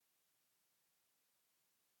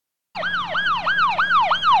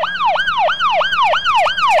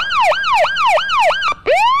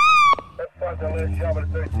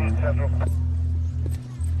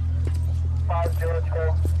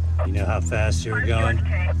fast you were going?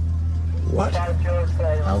 What?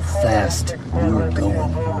 How fast you were going?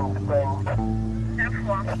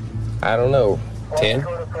 I don't know. 10?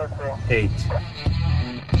 8.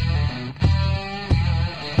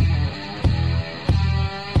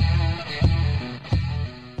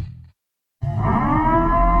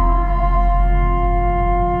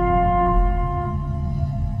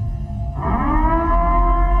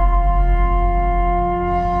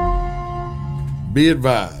 Be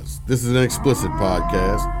advised, this is an explicit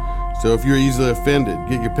podcast, so if you're easily offended,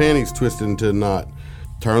 get your panties twisted into a knot,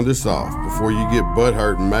 turn this off before you get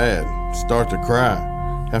butthurt and mad, start to cry,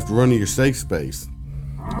 have to run to your safe space.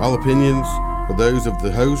 All opinions are those of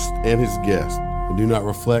the host and his guest and do not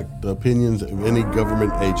reflect the opinions of any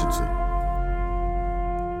government agency.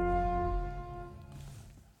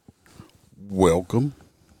 Welcome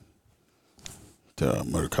to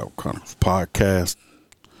Motor Cop Chronicles podcast.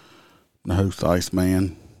 The host,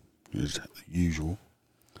 Iceman, as usual.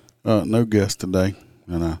 No guest today,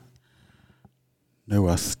 and I know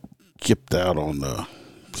I skipped out on the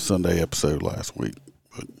Sunday episode last week,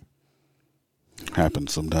 but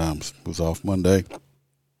happens sometimes. Was off Monday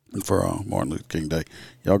for Martin Luther King Day.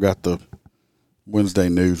 Y'all got the Wednesday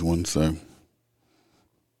news one, so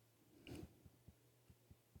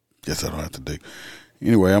guess I don't have to do.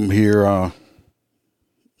 Anyway, I'm here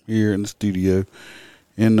in the studio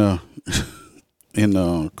in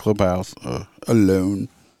the clubhouse alone.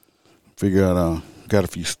 Figure out got a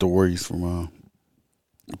few stories from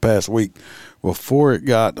the past week before it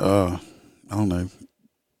got I don't know,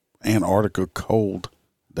 Antarctica cold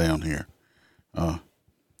down here.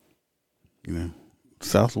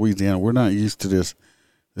 South Louisiana, we're not used to this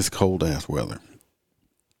cold ass weather.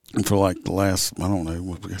 And for like the last, I don't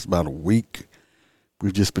know, I guess about a week,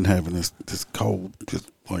 we've just been having this cold,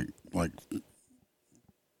 just like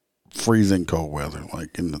freezing cold weather,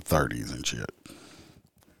 like in the 30s and shit.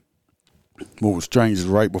 What was strange is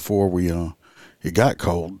right before it got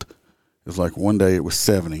cold, it was like one day it was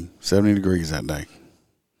 70 degrees that day.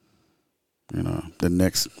 The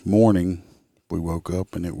next morning we woke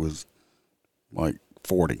up and it was like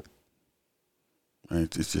 40. And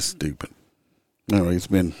it's just stupid. Anyway, it's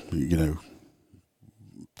been,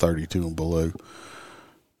 32 and below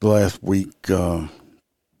the last week.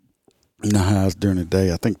 The highs during the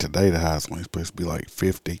day, I think today the highs only supposed to be like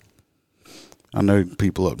 50. I know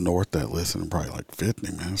people up north that listen are probably like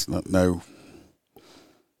 50, man. It's not, no,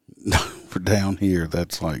 for down here,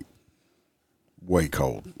 that's like way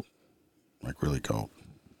cold, like really cold.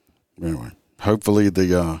 Anyway, hopefully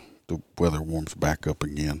the weather warms back up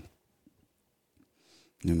again.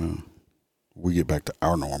 We get back to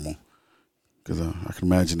our normal, because I can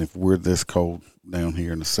imagine if we're this cold down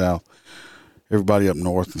here in the south, everybody up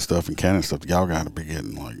north and stuff in Canada and stuff, y'all got to be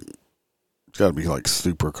getting it's got to be like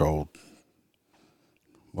super cold.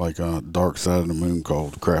 Like dark side of the moon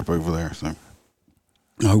cold crap over there. So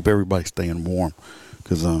I hope everybody's staying warm,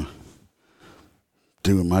 because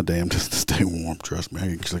doing my damnedest to stay warm, trust me.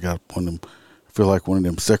 I actually got one of them, I feel like one of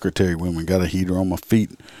them secretary women, got a heater on my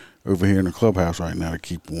feet over here in the clubhouse right now to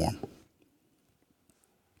keep warm.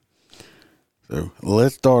 So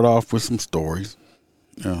let's start off with some stories.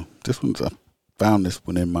 I found this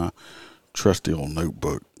one in my trusty old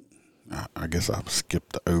notebook. I guess I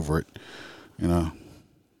skipped over it.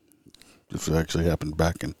 This actually happened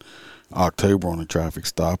back in October on a traffic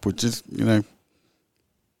stop, which is, there's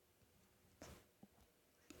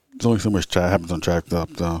only so much happens on traffic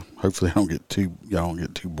stops. Hopefully y'all don't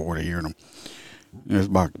get too bored of hearing them. It's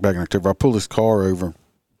back in October. I pulled this car over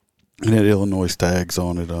and had Illinois tags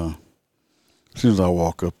on it. As soon as I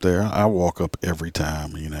walk up there, I walk up every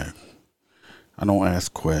time, I don't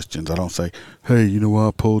ask questions. I don't say, hey, you know what,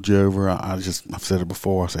 I pulled you over. I've said it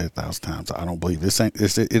before. I say it 1,000 times. I don't believe this. It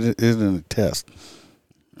isn't a test.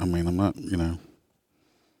 I mean, I'm not, I'm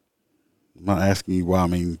not asking you why. I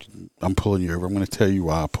mean, I'm pulling you over. I'm going to tell you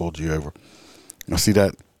why I pulled you over. I see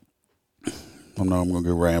that. I know I'm going to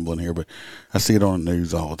go rambling here, but I see it on the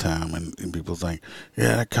news all the time, and people saying,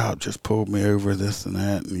 yeah, that cop just pulled me over, this and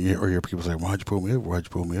that. And you hear people say, why'd you pull me over? Why'd you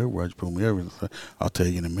pull me over? Why'd you pull me over? I'll tell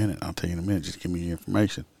you in a minute. Just give me your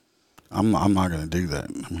information. I'm not going to do that.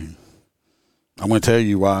 I mean, I'm going to tell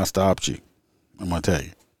you why I stopped you. I'm going to tell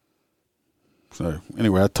you. So,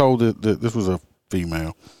 anyway, I told it that this was a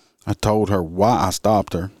female. I told her why I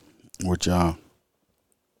stopped her, which,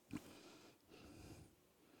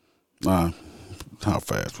 how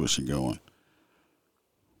fast was she going?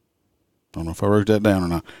 I don't know if I wrote that down or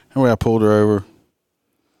not. Anyway, I pulled her over,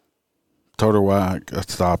 told her why I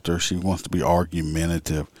stopped her. She wants to be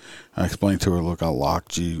argumentative. I explained to her, look, I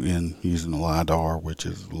locked you in using the LiDAR, which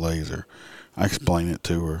is laser. I explained it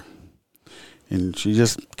to her. And she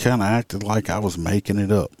just kind of acted like I was making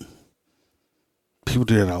it up. People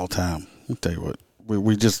do that all the time. I'll tell you what,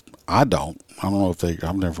 I don't know if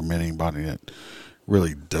I've never met anybody that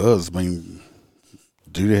really does. I mean,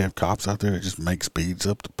 do they have cops out there that just make speeds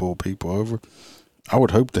up to pull people over? I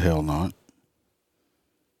would hope the hell not.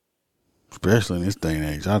 Especially in this day and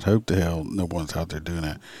age. I'd hope the hell no one's out there doing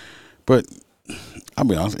that. But I'll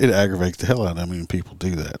be honest, it aggravates the hell out of me when people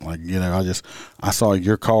do that. Like, I saw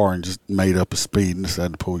your car and just made up a speed and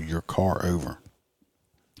decided to pull your car over,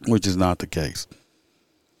 which is not the case.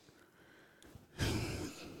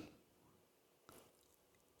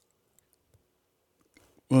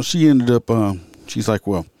 Well, she ended up, she's like,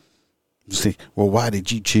 well, why did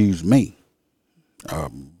you choose me?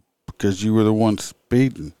 Because you were the one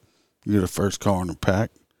speeding. You're the first car in the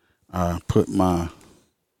pack. I put my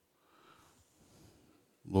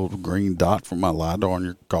little green dot from my LiDAR on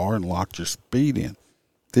your car and locked your speed in.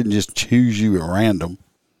 Didn't just choose you at random.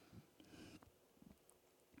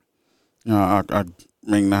 I got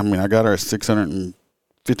her at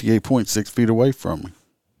 658.6 feet away from me.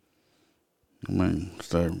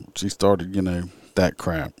 So she started, that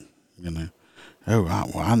crap, Oh,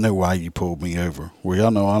 I know why you pulled me over. Well, y'all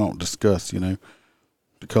know I don't discuss, the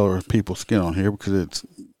color of people's skin on here because it's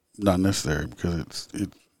not necessary, because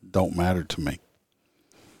it don't matter to me.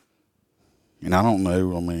 And I don't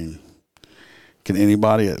know, can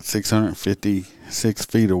anybody at 656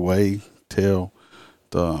 feet away tell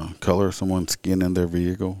the color of someone's skin in their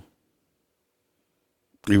vehicle?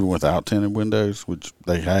 Even without tinted windows, which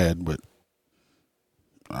they had, but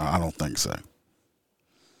I don't think so.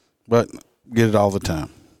 But get it all the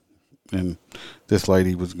time. And this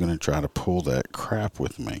lady was going to try to pull that crap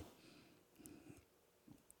with me.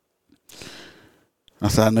 I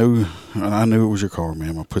said, I knew it was your car,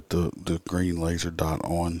 ma'am. I put the green laser dot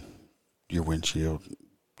on your windshield,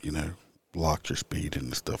 blocked your speed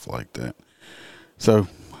and stuff like that. So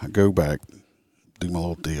I go back, do my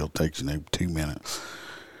little deal. Takes 2 minutes.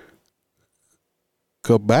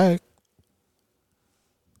 Come back.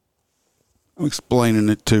 I'm explaining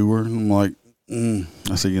it to her, and I'm like, I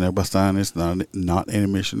said, by sign it's not an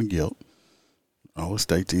admission of guilt. All the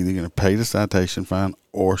state's either going to pay the citation fine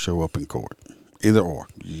or show up in court. Either or.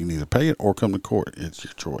 You can either pay it or come to court. It's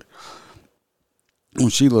your choice. When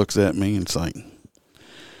she looks at me and say,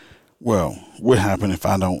 well, what happens if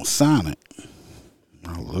I don't sign it?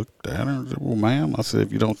 I looked at her and said, well, ma'am, I said,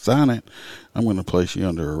 if you don't sign it, I'm going to place you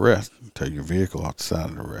under arrest and take your vehicle off the side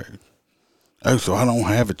of the road. Oh, so I don't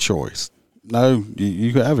have a choice. No,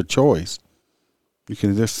 you have a choice. You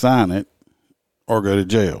can either sign it or go to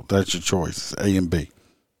jail. That's your choice. It's A and B.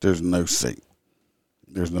 There's no C.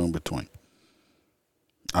 There's no in between.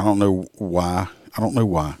 I don't know why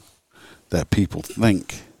that people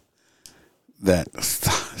think that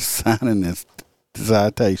signing this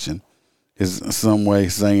citation is some way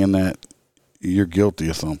saying that you're guilty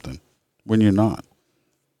of something when you're not.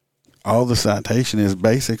 All the citation is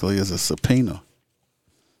basically is a subpoena.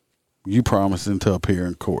 You promising to appear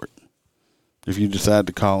in court. If you decide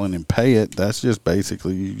to call in and pay it, that's just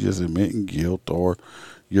basically you just admitting guilt, or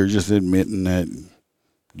you're just admitting that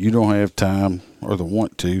you don't have time or the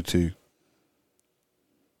want to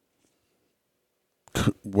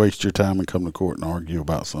waste your time and come to court and argue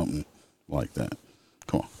about something like that.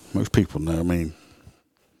 Come on. Most people know.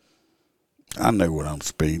 I know when I'm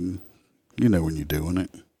speeding. You know when you're doing it.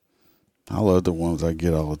 I love the ones I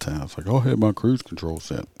get all the time. It's like, I have my cruise control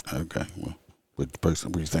set. Okay, well, what the person,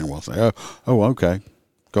 what do you think will say? Oh, okay.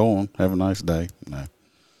 Go on. Have a nice day. No.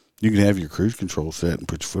 You can have your cruise control set and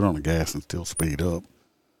put your foot on the gas and still speed up.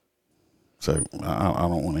 So I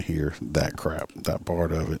don't want to hear that crap, that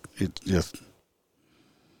part of it. It's just...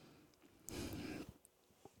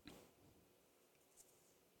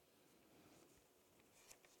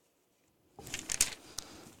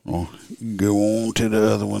 Well, go on to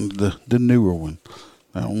the other one, the newer one.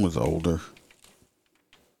 That one was older.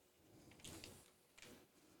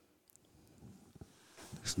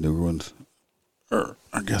 This newer one's, I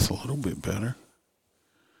guess, a little bit better.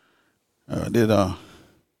 I did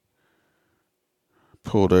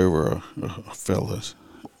pulled over a fellas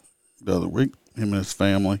the other week. Him and his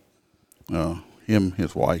family, him,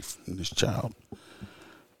 his wife, and his child,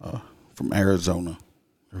 from Arizona.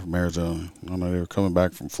 They're from Arizona. I know they were coming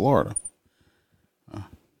back from Florida.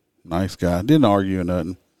 Nice guy. Didn't argue or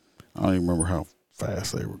nothing. I don't even remember how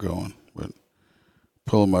fast they were going, but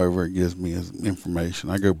pull him over. It gives me his information.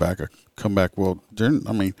 I go back. I come back. Well,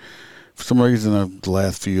 for some reason, the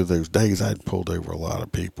last few of those days, I'd pulled over a lot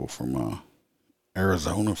of people from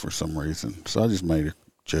Arizona for some reason. So I just made a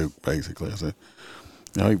joke, basically. I said,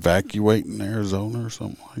 evacuating Arizona or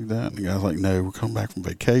something like that. And the guy's like, no, we're coming back from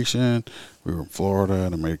vacation. We were in Florida.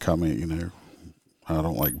 And I made a comment, I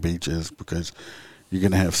don't like beaches because you're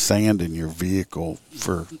going to have sand in your vehicle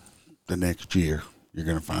for the next year. You're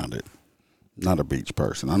going to find it. Not a beach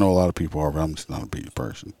person. I know a lot of people are, but I'm just not a beach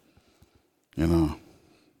person.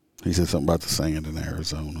 He said something about the sand in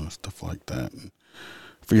Arizona, stuff like that. And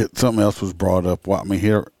I forget, something else was brought up. Well,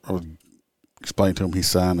 here, I was explaining to him he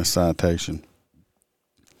signed a citation.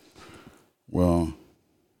 Well,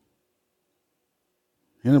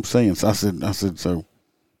 he ended up saying, I said, so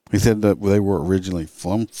he said that they were originally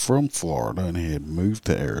from Florida and he had moved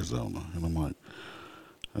to Arizona. And I'm like,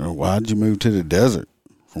 why'd you move to the desert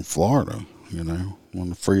from Florida?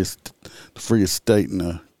 One of the freest state in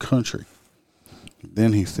the country.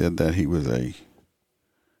 Then he said that he was a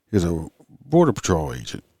Border Patrol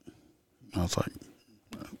agent. I was like,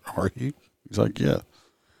 are you? He's like, yeah.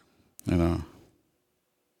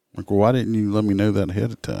 Like, well, why didn't you let me know that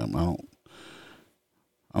ahead of time? I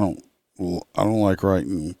don't like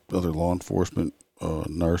writing other law enforcement,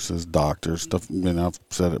 nurses, doctors, stuff. I mean, I've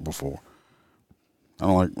said it before. I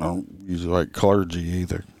don't usually like clergy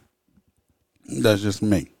either. That's just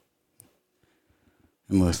me.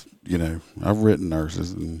 Unless, I've written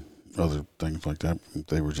nurses and other things like that.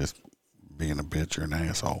 They were just being a bitch or an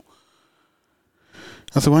asshole.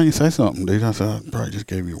 I said, why didn't you say something, dude? I said, I probably just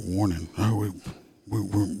gave you a warning. Oh, we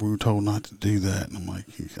were told not to do that. And I'm like,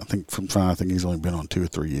 I think he's only been on 2 or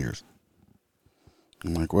 3 years.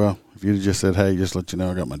 I'm like, well, if you'd have just said, hey, just let you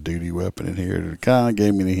know I got my duty weapon in here, it kind of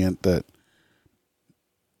gave me the hint that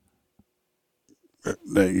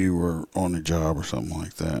you were on the job or something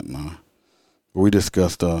like that. And we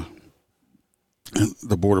discussed the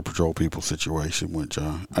Border Patrol people situation, which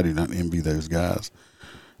I do not envy those guys,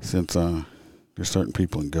 since there's certain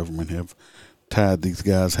people in government have tied these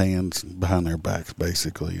guys' hands behind their backs,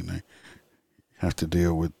 basically, and they have to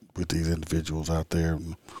deal with these individuals out there.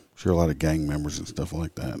 I'm sure a lot of gang members and stuff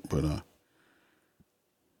like that. But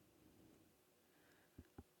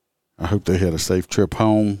I hope they had a safe trip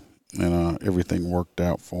home and everything worked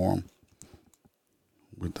out for them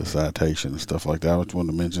with the citation and stuff like that. I just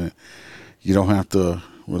wanted to mention it. You don't have to,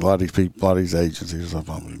 with a lot of these people, a lot of these agencies,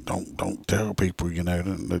 don't tell people,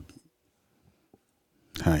 that,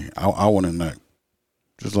 hey, I want to know.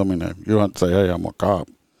 Just let me know. You don't have to say, hey, I'm a cop.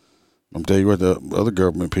 I'm telling you what, the other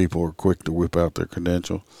government people are quick to whip out their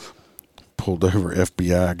credentials. Pulled over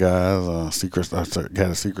FBI guys, I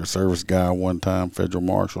had a Secret Service guy one time, federal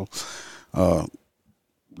marshal.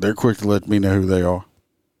 They're quick to let me know who they are.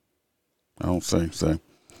 I don't say so.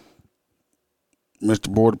 Mr.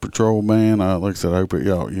 Border Patrol man, like I said, I hope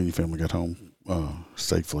y'all and your family got home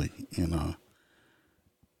safely. And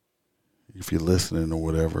if you're listening or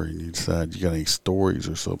whatever, and you decide you got any stories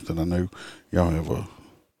or something, I know y'all have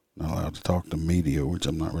not allowed to talk to media, which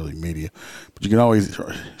I'm not really media, but you can always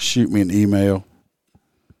shoot me an email,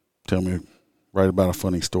 tell me, write about a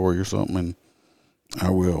funny story or something, and I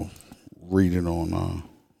will read it on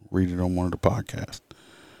one of the podcasts.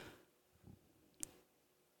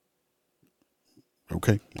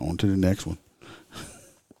 Okay, on to the next one.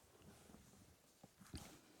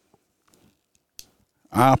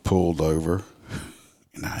 I pulled over,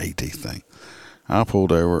 and I hate these things. I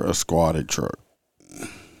pulled over a squatted truck.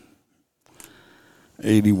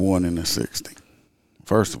 81 and a 60.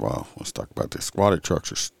 First of all, let's talk about this. Squatted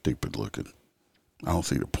trucks are stupid looking. I don't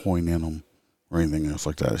see the point in them or anything else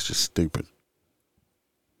like that. It's just stupid.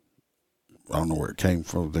 I don't know where it came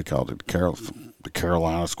from. They called it the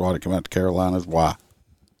Carolina squad. It came out the Carolinas. Why?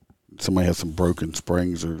 Somebody has some broken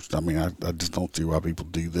springs I just don't see why people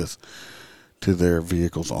do this to their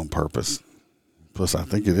vehicles on purpose. Plus, I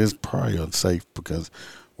think it is probably unsafe because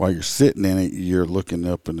while you're sitting in it, you're looking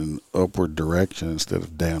up in an upward direction instead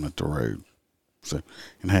of down at the road. So,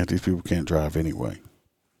 and half these people can't drive anyway.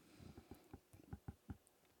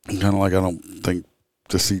 Kind of like I don't think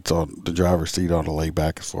the driver's seat ought to lay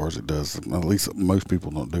back as far as it does. At least most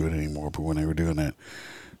people don't do it anymore. But when they were doing that,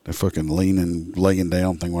 they fucking laying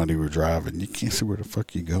down thing while they were driving. You can't see where the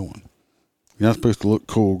fuck you're going. You're not supposed to look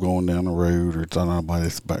cool going down the road or it's not by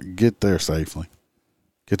this. But get there safely.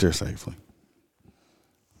 Get there safely.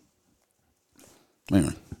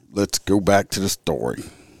 Anyway, let's go back to the story.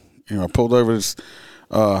 I pulled over this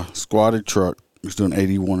squatted truck. It was doing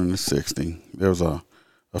 81 and a 60. There was a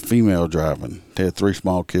female driving. They had 3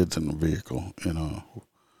 small kids in the vehicle. And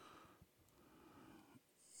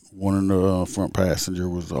one in the front passenger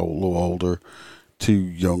was a little older. 2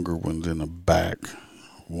 younger ones in the back.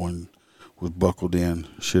 One was buckled in.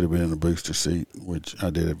 Should have been in a booster seat, which I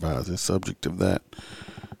did advise is subject of that.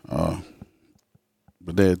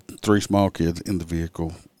 But they had 3 small kids in the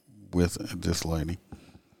vehicle with this lady.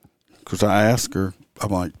 Because I asked her,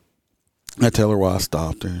 I'm like, I tell her why I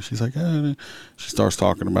stopped her. And she's like, she starts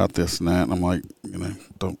talking about this and that. And I'm like,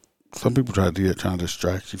 don't. Some people try to do that, trying to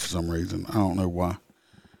distract you for some reason. I don't know why.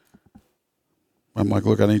 I'm like,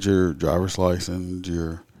 look, I need your driver's license,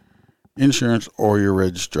 your insurance, or your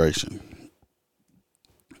registration.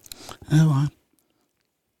 Oh,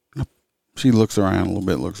 she looks around a little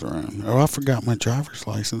bit, looks around. Oh, I forgot my driver's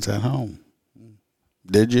license at home.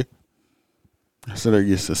 Did you? I said, are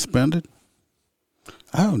you suspended?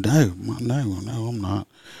 Oh, no, I'm not.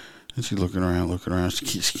 And she's looking around.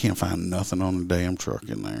 She can't find nothing on the damn truck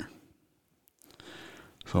in there.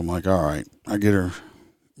 So I'm like, all right. I get her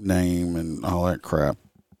name and all that crap,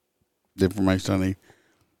 the information I need.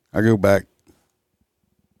 I go back,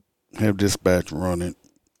 have dispatch run it,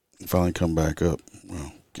 and finally come back up.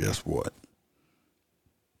 Well, guess what?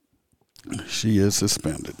 She is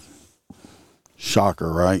suspended.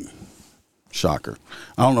 Shocker, right? Shocker.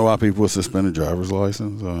 I don't know why people would suspend a driver's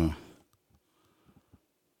license.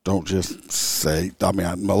 Don't just say. I mean,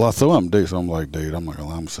 some of them do. So I'm like, dude, I'm not gonna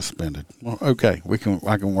lie, I'm suspended. Well, okay,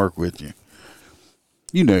 I can work with you.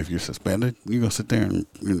 You know, if you're suspended, you're gonna sit there and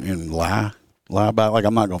lie about it. Like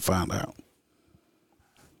I'm not gonna find out.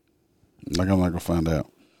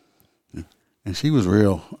 And she was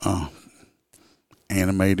real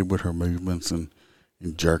animated with her movements and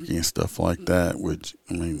jerky and stuff like that. Which,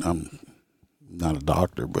 I mean, I'm not a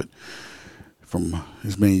doctor, but from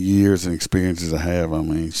as many years and experiences I have, I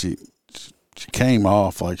mean, she came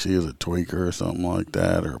off like she was a tweaker or something like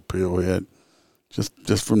that, or a pillhead,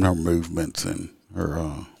 just from her movements and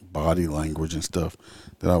her body language and stuff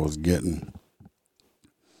that I was getting.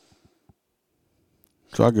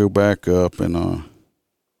 So I go back up and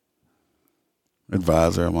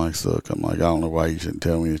advise her. I'm like, look, I don't know why you shouldn't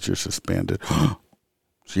tell me that you're suspended.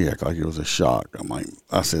 She acted like it was a shock.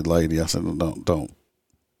 I said, lady, don't.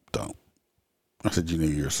 I said, you knew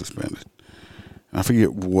you were suspended. And I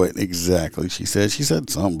forget what exactly she said. She said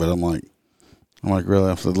something, but I'm like, really?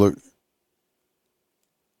 I said, look,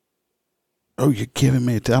 oh, you're giving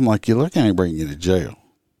me I'm like, you look, I ain't bringing you to jail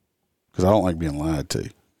because I don't like being lied to.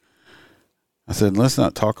 I said, let's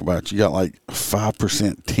not talk about it. You got like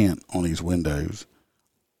 5% tint on these windows.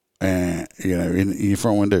 And, in your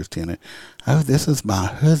front windows tinted. Oh, this is my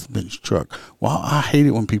husband's truck. Well, I hate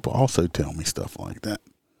it when people also tell me stuff like that.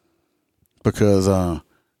 Because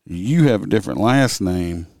you have a different last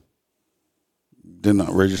name than the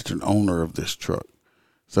registered owner of this truck.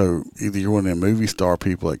 So either you're one of them movie star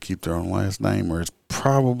people that keep their own last name, or it's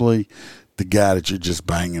probably the guy that you're just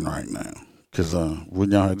banging right now. Because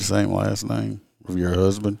wouldn't y'all have the same last name of your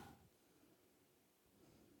husband?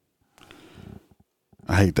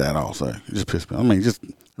 I hate that also. It just pisses me off. I mean,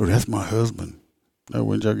 that's my husband. Oh,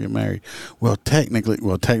 when y'all get married? Well, technically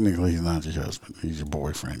he's not your husband. He's your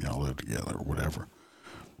boyfriend. Y'all live together or whatever.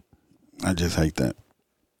 I just hate that.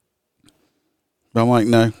 But I'm like,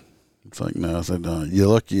 no. It's like, no. I said, you're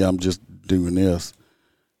lucky I'm just doing this.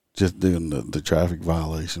 Just doing the traffic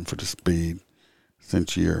violation for the speed.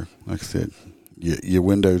 Since you're, like I said, your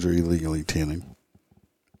windows are illegally tinted.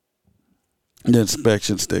 The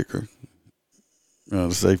inspection sticker,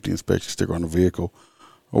 the safety inspection sticker on the vehicle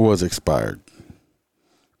was expired.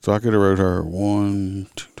 So I could have wrote her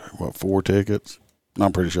 4 tickets. And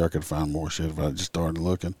I'm pretty sure I could find more shit if I just started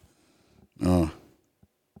looking.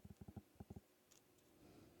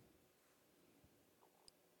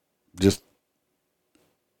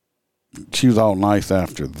 She was all nice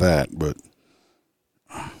after that, but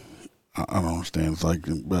I don't understand. It's like,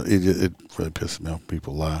 but it really pisses me off when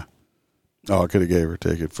people lie. Oh, I could have gave her a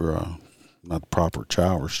ticket for not proper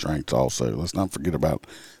child restraints also. Let's not forget about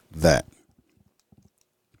that.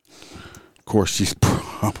 Of course, she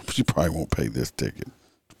probably won't pay this ticket.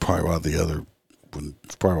 It's probably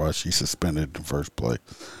why she's suspended in the first place.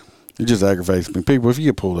 It just aggravates me. People, if you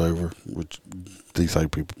get pulled over, which these type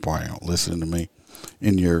of people probably aren't listening to me,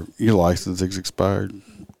 and your license is expired,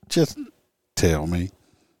 just tell me.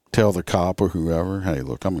 Tell the cop or whoever, hey,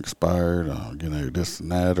 look, I'm expired, this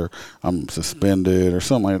and that, or I'm suspended or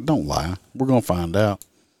something like that. Don't lie. We're going to find out.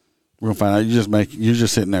 You're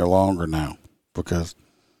just sitting there longer now because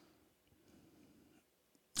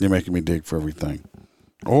you're making me dig for everything.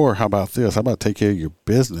 Or how about this? How about take care of your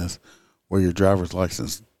business where your driver's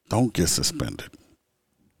license don't get suspended?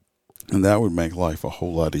 And that would make life a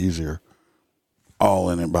whole lot easier all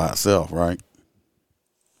in it by itself, right?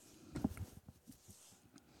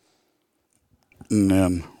 And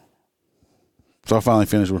then, so I finally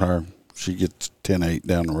finished with her. She gets 10-8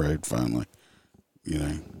 down the road finally,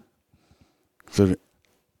 So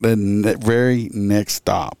the very next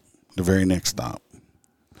stop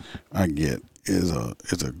I get is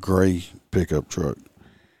a gray pickup truck,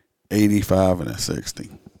 85 and a 60.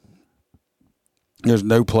 There's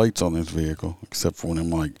no plates on this vehicle except for one of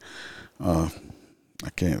them, like,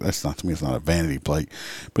 that's not, to me, it's not a vanity plate.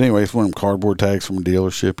 But anyway, it's one of them cardboard tags from a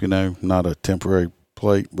dealership, not a temporary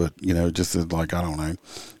plate, but, just as, like, I don't know,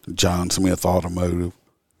 John Smith Automotive.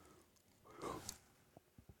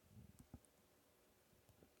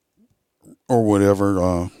 Or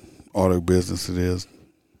whatever auto business it is.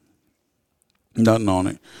 Nothing on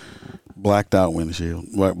it. Blacked out windshield.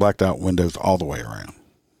 Blacked out windows all the way around.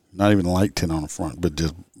 Not even light tint on the front, but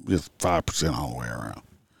just 5% all the way around.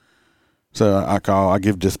 So I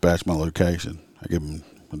give dispatch my location. I give them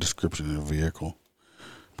a description of the vehicle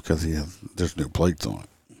because there's no plates on it.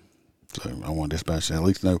 So I want dispatch to at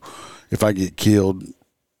least know if I get killed,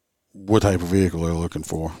 what type of vehicle they're looking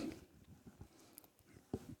for.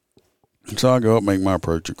 So I go up, make my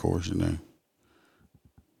approach, of course, And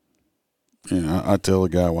I tell the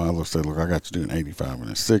guy, I say, look, I got to do an 85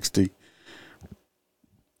 and a 60.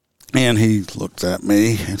 And he looks at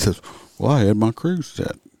me and says, well, I had my cruise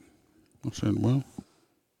set. I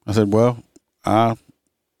said, well, I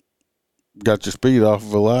got your speed off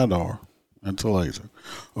of a LiDAR. That's a laser.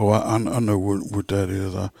 Oh, I know what that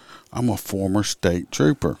is. I'm a former state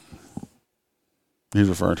trooper. He's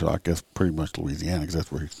referring to, I guess, pretty much Louisiana because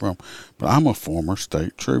that's where he's from. But I'm a former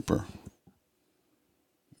state trooper.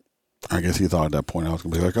 I guess he thought at that point I was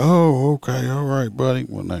going to be like, oh, okay, all right, buddy.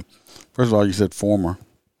 Well, no. First of all, you said former.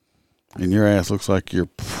 And your ass looks like you're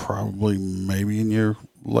probably maybe in your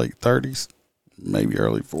late 30s, maybe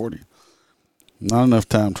early 40s. Not enough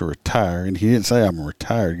time to retire. And he didn't say I'm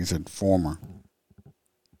retired. He said former.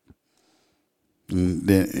 And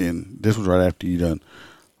this was right after you done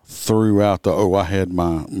threw out I had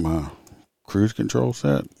my cruise control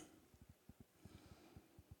set.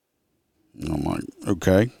 And I'm like,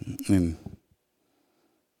 okay. And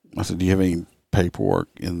I said, do you have any paperwork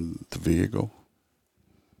in the vehicle?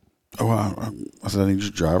 Oh, I said, I need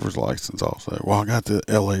your driver's license also. Well, I got the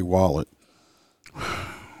LA wallet.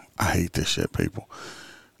 I hate this shit, people.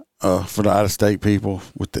 For the out-of-state people,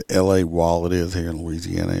 what the LA wallet is here in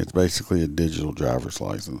Louisiana, it's basically a digital driver's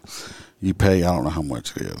license. You pay, I don't know how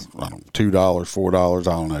much it is. I don't know, $2, $4,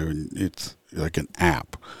 I don't know. And it's like an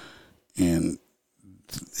app. And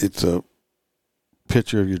it's a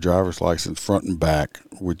picture of your driver's license front and back,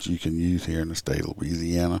 which you can use here in the state of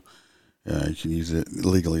Louisiana. You can use it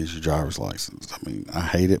legally as your driver's license. I mean, I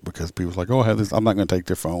hate it because people's like, oh, I have this. I'm not going to take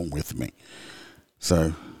their phone with me.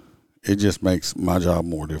 So it just makes my job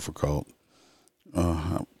more difficult.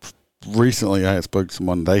 Recently, I had spoke to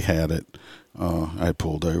someone. They had it. I had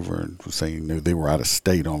pulled over and was saying they were out of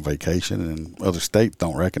state on vacation, and other states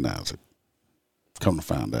don't recognize it. Come to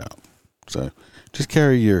find out. So just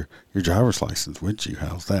carry your driver's license with you.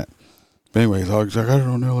 How's that? But anyways, I was like, I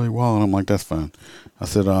don't know LA wallet. I'm like, that's fine. I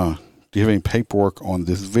said, do you have any paperwork on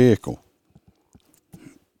this vehicle?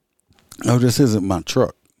 No, this isn't my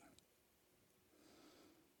truck.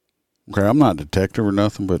 Okay, I'm not a detective or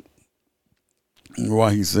nothing, but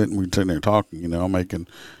while we're sitting there talking, I'm making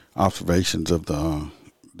observations of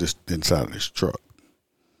this inside of this truck.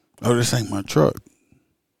 Oh, this ain't my truck.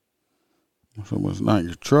 I said, well, it's not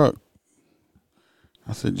your truck.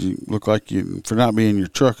 I said, you look like for not being your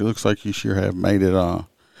truck, it looks like you sure have made it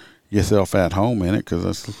yourself at home in it, because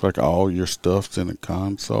this looks like all your stuff's in the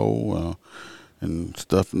console and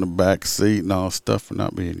stuff in the back seat and all stuff for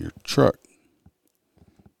not being your truck.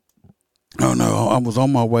 Oh, no, I was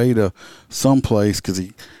on my way to someplace because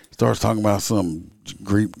he starts talking about some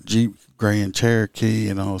Jeep Grand Cherokee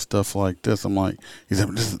and all stuff like this. I'm like, he said,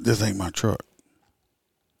 this ain't my truck.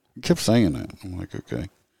 He kept saying that. I'm like, okay.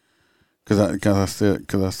 Because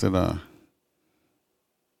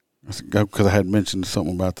I had mentioned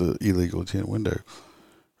something about the illegal tinted window.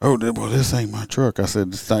 Oh, well, this ain't my truck. I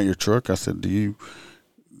said, this not your truck. I said,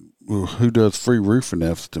 who does free roofing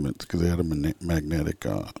estimates? Because they had a magnetic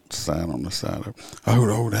sign on the side of it.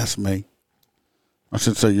 Oh, that's me. I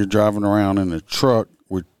said, so you're driving around in a truck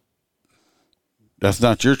that's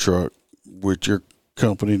not your truck with your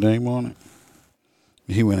company name on it?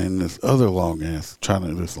 He went in this other long ass trying to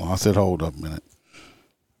do this long. I said, hold up a minute.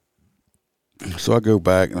 So I go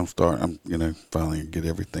back and I'm finally get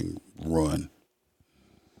everything run.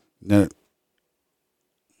 Now,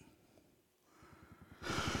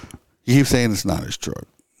 he keeps saying it's not his truck.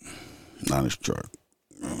 Not his truck.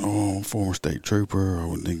 Oh, former state trooper.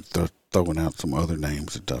 Or he throwing out some other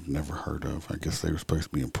names that I've never heard of. I guess they were supposed to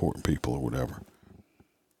be important people or whatever.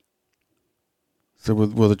 So,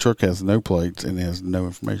 well, the truck has no plates and it has no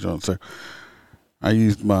information on it. So I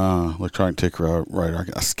used my electronic ticket writer.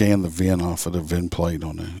 I scanned the VIN off of the VIN plate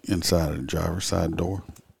on the inside of the driver's side door.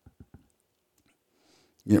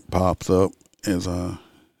 It pops up as the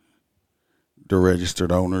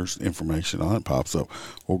registered owner's information on it pops up.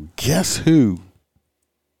 Well, guess who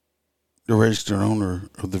the registered owner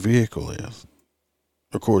of the vehicle is,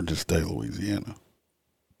 according to the state of Louisiana?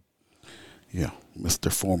 Yeah,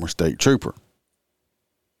 Mr. Former State Trooper.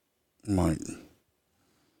 I'm like,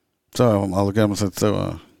 so I look at him and said,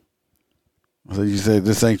 I said, you said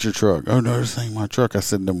this ain't your truck. Oh, no, this ain't my truck. I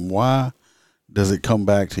said, then why does it come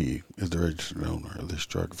back to you as the registered owner of this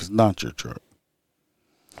truck if it's not your truck?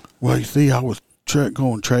 Well, you see, I was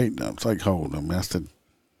going trading. I was like, hold on. I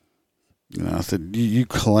said, you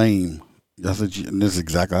claim. I said, and this is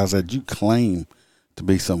exactly, I said, you claim to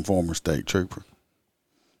be some former state trooper.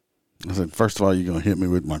 I said, first of all, you're going to hit me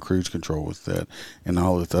with my cruise control with that and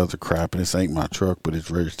all this other crap, and this ain't my truck, but it's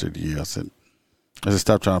registered to you. I said,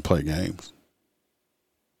 stop trying to play games.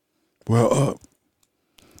 Well,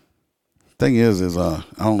 thing is I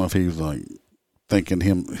don't know if he was like thinking I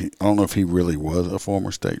don't know if he really was a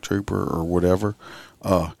former state trooper or whatever.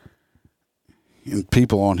 And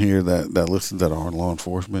people on here that listen that are in law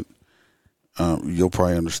enforcement, you'll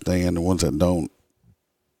probably understand. The ones that don't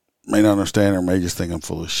may not understand or may just think I'm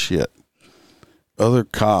full of shit. Other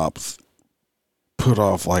cops put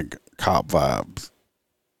off like cop vibes.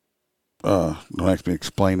 Don't ask me to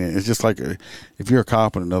explain it. It's just like if you're a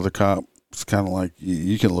cop and another cop, it's kind of like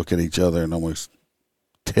you can look at each other and almost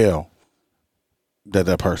tell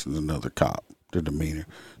that person's another cop. Their demeanor,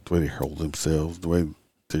 the way they hold themselves, the way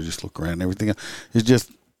they just look around and everything else. It's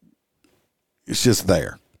just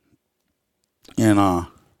there. And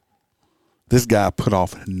this guy put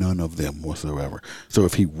off none of them whatsoever. So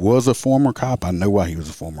if he was a former cop, I know why he was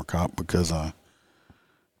a former cop, because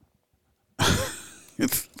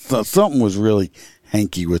something was really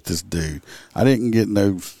hanky with this dude. I didn't get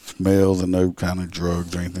no smells and no kind of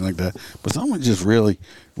drugs or anything like that, but something was just really,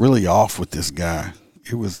 really off with this guy.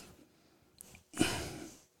 It was.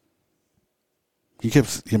 He kept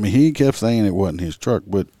saying it wasn't his truck,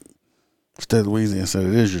 but State of Louisiana said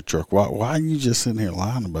it is your truck. Why are you just sitting here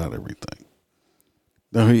lying about everything?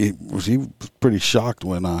 No, he was pretty shocked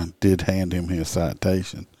when I did hand him his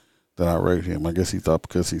citation that I wrote him. I guess he thought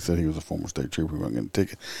because he said he was a former state trooper, he wasn't going to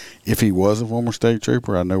ticket. If he was a former state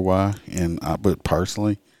trooper, I know why. But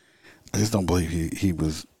personally, I just don't believe he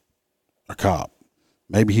was a cop.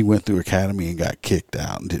 Maybe he went through academy and got kicked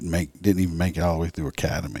out and didn't even make it all the way through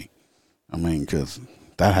academy. I mean, because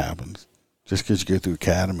that happens. Just because you go through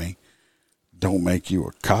academy don't make you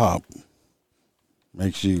a cop.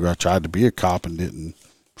 Makes you, I tried to be a cop and didn't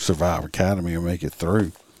survive academy or make it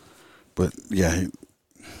through. But, yeah,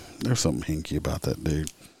 there's something hinky about that dude.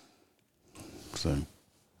 So,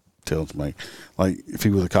 tells me, like, if he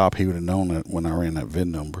was a cop, he would have known that when I ran that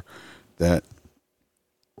VIN number that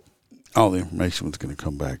all the information was going to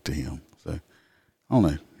come back to him. So, I don't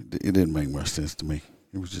know. It didn't make much sense to me.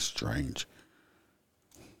 It was just strange.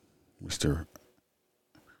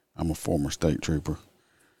 I'm a former state trooper.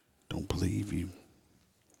 Don't believe you.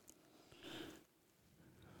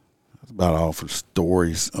 That's about all for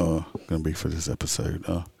stories going to be for this episode.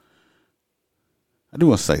 I do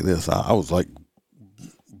want to say this. I was like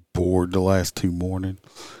bored the last 2 mornings,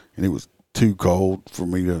 and it was too cold for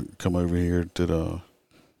me to come over here to the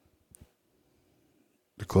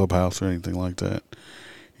clubhouse or anything like that.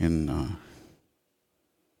 And I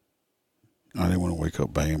didn't want to wake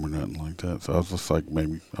up Bam or nothing like that. So I was just like,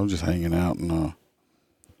 maybe I was just hanging out and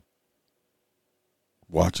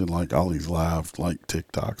watching like all these live like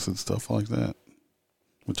TikToks and stuff like that,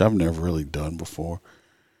 which I've never really done before.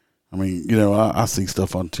 I mean, I see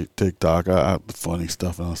stuff on TikTok, the funny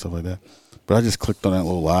stuff and all stuff like that. But I just clicked on that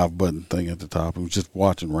little live button thing at the top and was just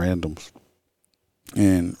watching randoms.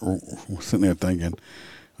 And sitting there thinking,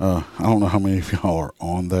 I don't know how many of y'all are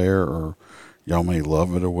on there or y'all may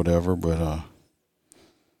love it or whatever, but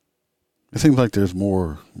it seems like there's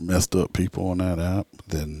more messed up people on that app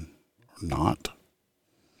than not.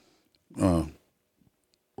 I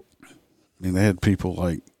mean, they had people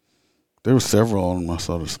like, there were several on them I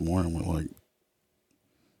saw this morning with like,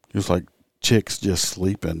 it was like chicks just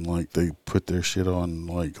sleeping, like they put their shit on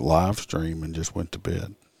like live stream and just went to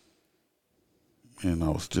bed. And I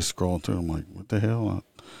was just scrolling through, I'm like, what the hell? I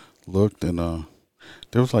looked and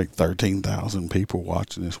there was like 13,000 people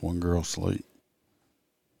watching this one girl sleep.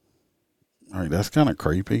 All right, that's kind of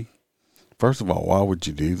creepy. First of all, why would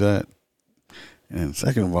you do that? And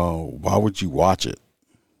second of all, why would you watch it?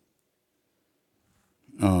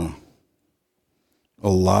 A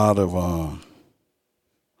lot of I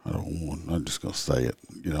don't I'm just gonna say it.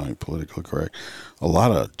 Ain't politically correct. A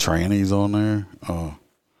lot of trannies on there.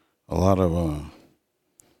 A lot of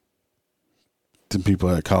the people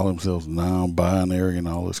that call themselves non-binary and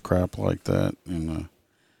all this crap like that, and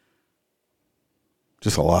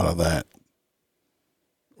just a lot of that.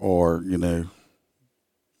 Or seemed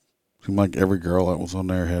like every girl that was on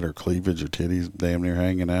there had her cleavage or titties damn near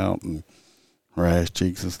hanging out, and her ass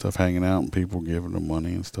cheeks and stuff hanging out, and people giving them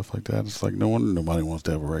money and stuff like that. It's like no wonder nobody wants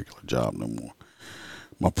to have a regular job no more.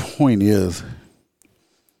 My point is,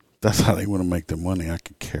 that's how they want to make their money. I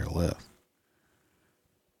could care less.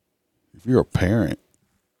 If you're a parent,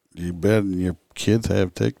 you bet your kids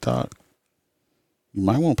have TikTok. You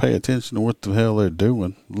might want to pay attention to what the hell they're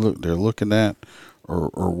doing. They're looking at, or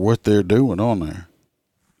what they're doing on there.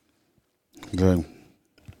 Okay.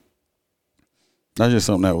 That's just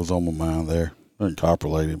something that was on my mind there. Not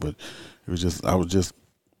copulated, but it was just, I was just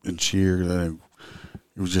in sheer,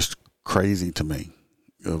 it was just crazy to me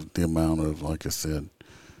of the amount of, like I said,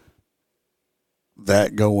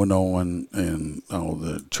 that going on, and all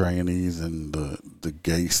the trannies and the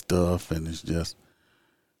gay stuff, and it's just,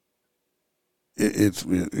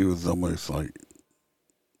 it was almost like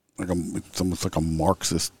it's almost like a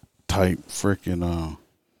Marxist type freaking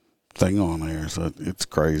thing on there. So it's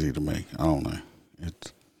crazy to me. I don't know.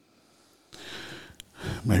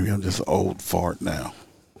 Maybe I'm just an old fart now.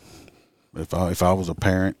 If I was a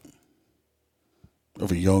parent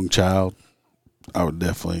of a young child, I would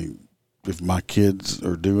definitely, if my kids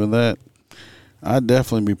are doing that, I'd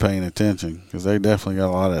definitely be paying attention, because they definitely got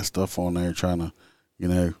a lot of that stuff on there trying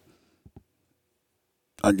to,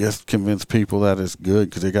 I guess convince people that it's good,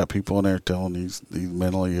 because they got people on there telling these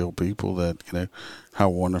mentally ill people that, how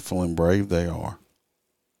wonderful and brave they are.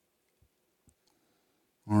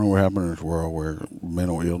 I don't know what happened in this world where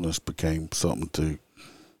mental illness became something to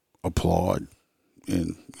applaud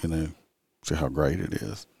and, see how great it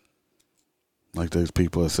is. Like those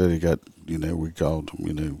people that said he got, we called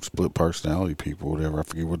them, split personality people, whatever. I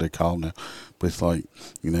forget what they call them now. But it's like,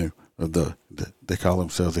 they call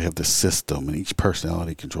themselves, they have the system, and each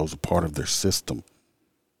personality controls a part of their system.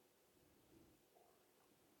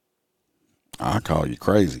 I call you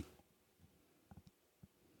crazy.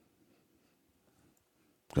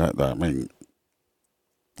 I mean,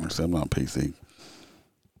 like I said, I'm not PC.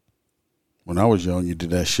 When I was young, you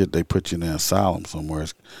did that shit, they put you in an asylum somewhere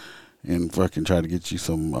and fucking try to get you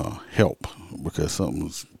some help because something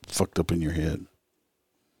was fucked up in your head.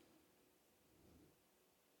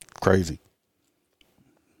 Crazy.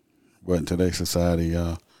 But in today's society,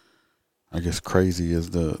 I guess crazy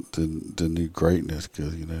is the new greatness,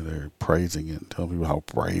 because, they're praising it and telling people how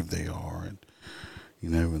brave they are, and,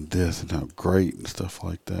 and this and how great and stuff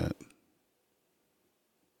like that.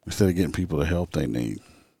 Instead of getting people the help they need.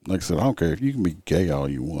 Like I said, I don't care if you can be gay all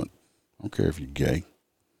you want. I don't care if you're gay.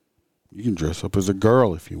 You can dress up as a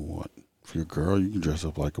girl if you want. If you're a girl, you can dress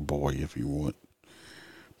up like a boy if you want.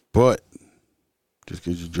 But just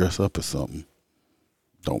because you dress up as something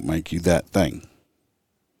don't make you that thing.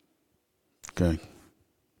 Okay?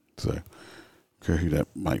 So, I don't care who that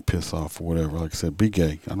might piss off or whatever. Like I said, be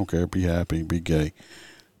gay. I don't care. Be happy. Be gay.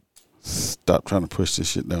 Stop trying to push this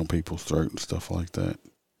shit down people's throat and stuff like that.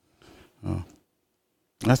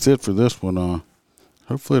 That's it for this one.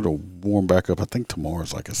 Hopefully it'll warm back up. I think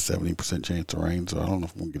tomorrow's like a 70% chance of rain, so I don't know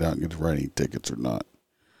if we'll get out and get to write any tickets or not.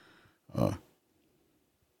 I'll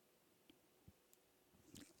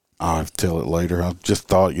have to tell it later. I just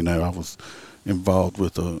thought, I was involved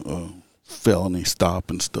with a felony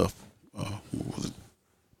stop and stuff. What was it?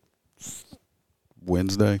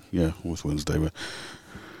 Wednesday? Yeah, it was Wednesday, but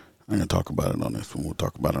I'm going to talk about it on this one. We'll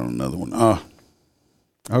talk about it on another one.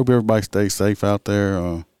 I hope everybody stays safe out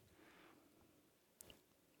there.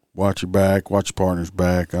 Watch your back. Watch your partner's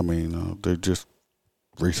back. I mean, they're just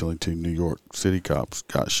recently 2 New York City cops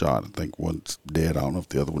got shot. I think one's dead. I don't know if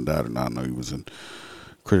the other one died or not. I know he was in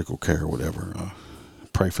critical care or whatever.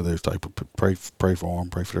 Pray for those type of pray for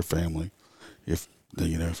them. Pray for their family. If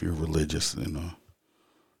if you're religious, and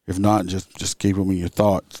if not, just keep them in your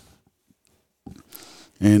thoughts.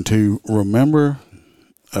 And to remember,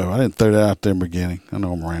 I didn't throw that out there in the beginning. I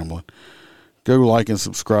know I'm rambling. Go like and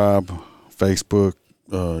subscribe, Facebook,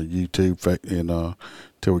 YouTube, and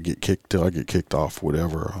till I get kicked off,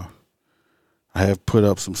 whatever. I have put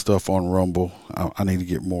up some stuff on Rumble. I need to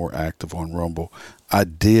get more active on Rumble. I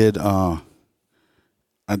did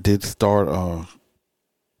start.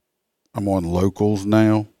 I'm on Locals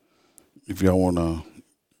now. If y'all want to,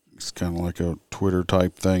 it's kind of like a Twitter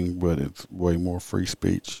type thing, but it's way more free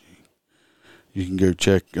speech. You can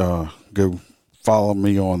go follow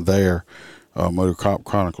me on there. Motor Cop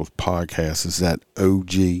Chronicles podcast is at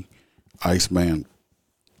OG Iceman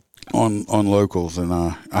on Locals, and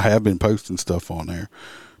I have been posting stuff on there.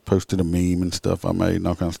 Posted a meme and stuff I made and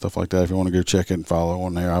all kinds of stuff like that. If you want to go check it and follow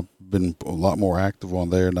on there, I've been a lot more active on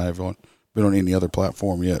there than I've been on any other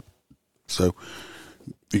platform yet. So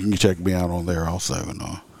you can check me out on there also. And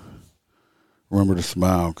remember to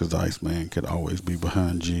smile, because the Iceman could always be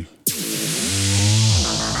behind you.